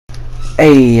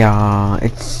Hey,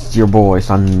 it's your boy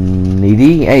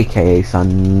Sunny, aka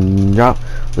Sundrop.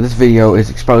 This video is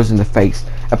exposing the fakes,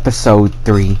 episode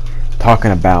 3,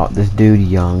 talking about this dude,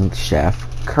 young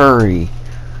Chef Curry.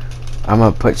 I'm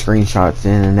gonna put screenshots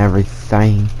in and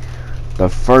everything. The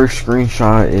first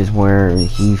screenshot is where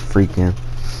he's freaking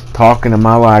talking to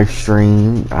my live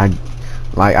stream. I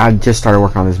just started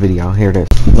working on this video. Here it is.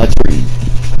 Let's read.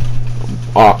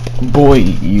 Boy,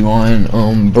 you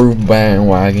on Brew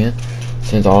bandwagon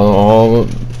since all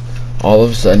of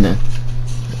a sudden,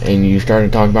 and you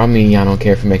started talking about me. I don't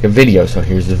care if you make a video, so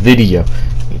here's the video.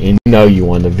 And you know you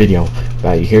want the video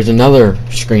value. Here's another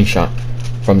screenshot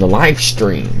from the live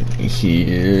stream.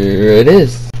 Here it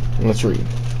is. Let's read.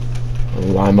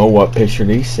 Limo, what picture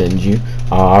did he send you?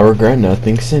 I regret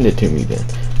nothing. Send it to me then.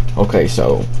 Okay,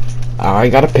 so I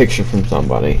got a picture from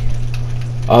somebody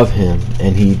of him,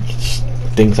 and he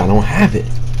thinks I don't have it.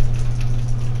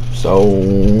 So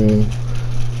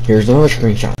here's another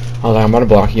screenshot. I was like, I'm about to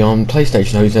block you on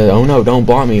PlayStation. So he said, oh no, don't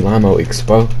block me, Limo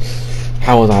Expo.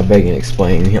 How was I begging?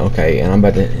 Explain. Okay, and I'm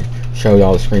about to show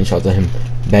y'all the screenshots of him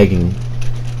begging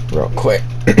real quick.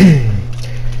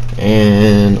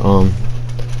 And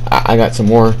I got some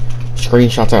more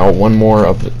screenshots. I got one more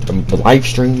of the live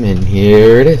stream, and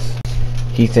here it is.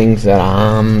 He thinks that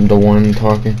I'm the one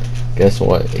talking. Guess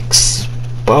what?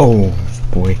 Expo,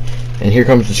 boy. And here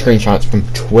comes the screenshots from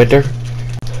Twitter.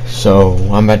 So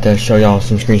I'm about to show y'all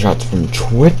some screenshots from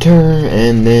Twitter,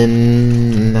 and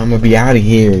then I'm gonna be out of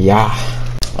here, yeah.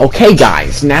 Okay,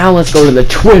 guys, now let's go to the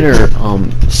Twitter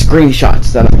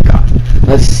screenshots that I got.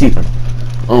 Let's see them.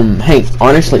 Hey,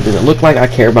 honestly, does it look like I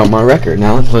care about my record?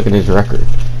 Now let's look at his record.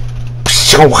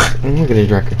 Look at his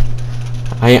record.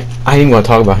 I didn't want to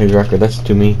talk about his record. That's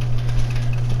too mean.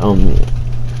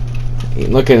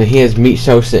 Look at, he has Meat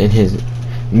Sosa in his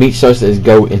is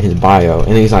GOAT in his bio,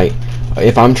 and he's like,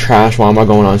 if I'm trash, why am I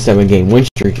going on 7-game win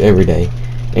streak every day?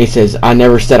 And he says, I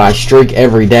never said I streak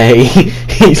every day.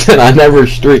 He said I never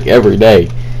streak every day.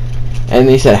 And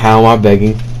he said, how am I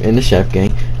begging in the Chef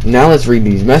game? Now let's read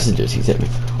these messages he sent me.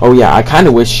 Oh yeah, I kind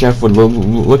of wish Chef would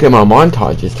look at my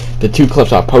montages, the 2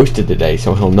 clips I posted today,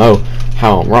 so he'll know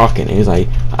how I'm rocking. And he's like,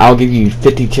 I'll give you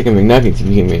 50 chicken McNuggets if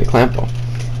you give me the clampo.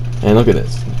 And look at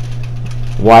this.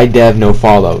 Why Dev no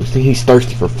follows? He's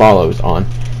thirsty for follows on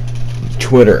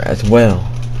Twitter as well.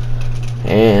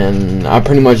 And I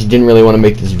pretty much didn't really want to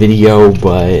make this video,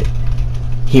 but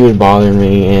he was bothering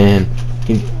me, and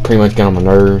he pretty much got on my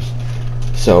nerves.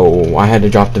 So I had to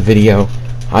drop the video.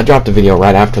 I dropped the video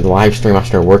right after the live stream. I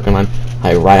started working on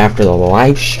right after the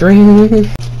live stream.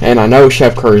 And I know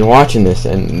Chef Curry's watching this,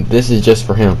 and this is just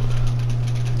for him.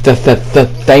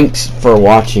 Thanks for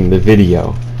watching the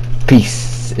video. Peace.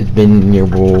 It's been your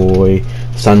boy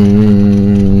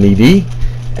Sunny D,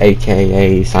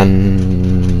 aka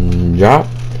Sundrop.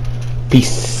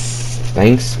 Peace.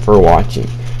 Thanks for watching.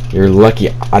 You're lucky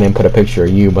I didn't put a picture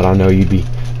of you, but I know you'd be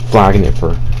flagging it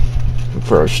for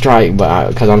a strike,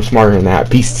 but because I'm smarter than that.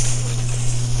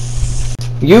 Peace.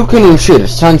 You couldn't even shoot at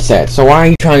sunset, so why are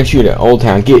you trying to shoot at Old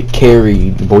Town? Get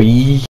carried, boy.